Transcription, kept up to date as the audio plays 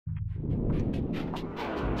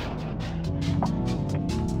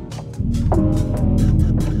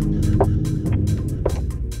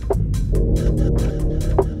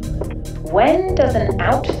When does an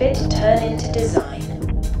outfit turn into design?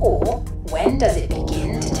 Or when does it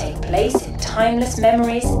begin to take place in timeless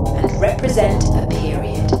memories and represent a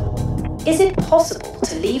period? Is it possible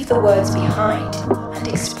to leave the words behind and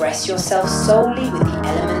express yourself solely with the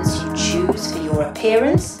elements you choose for your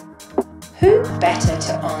appearance? Who better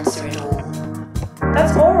to answer it all?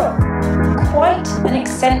 That's Oral. Quite an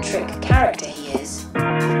eccentric character he is.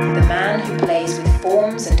 The man who plays with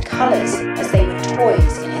forms and colours as they were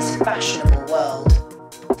toys in his fashionable world.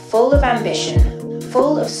 Full of ambition,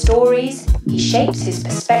 full of stories, he shapes his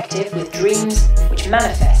perspective with dreams which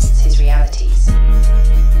manifests his realities.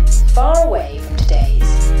 Far away from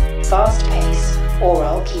today's fast pace,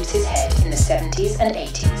 Oral keeps his head in the 70s and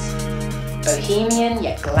 80s. Bohemian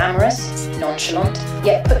yet glamorous, nonchalant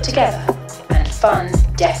yet put together, and fun,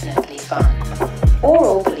 definitely fun.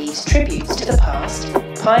 Oral believes tributes to the past,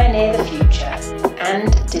 pioneer the future,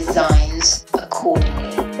 and designs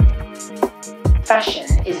accordingly. Fashion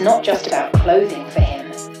is not just about clothing for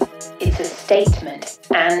him. It's a statement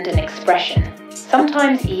and an expression,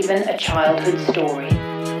 sometimes even a childhood story.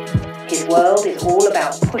 His world is all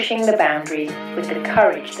about pushing the boundaries with the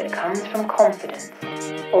courage that comes from confidence.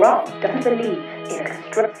 Oral doesn't believe in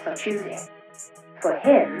constraints for choosing. For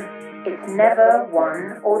him, it's never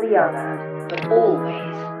one or the other, but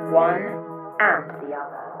always one and the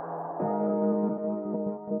other.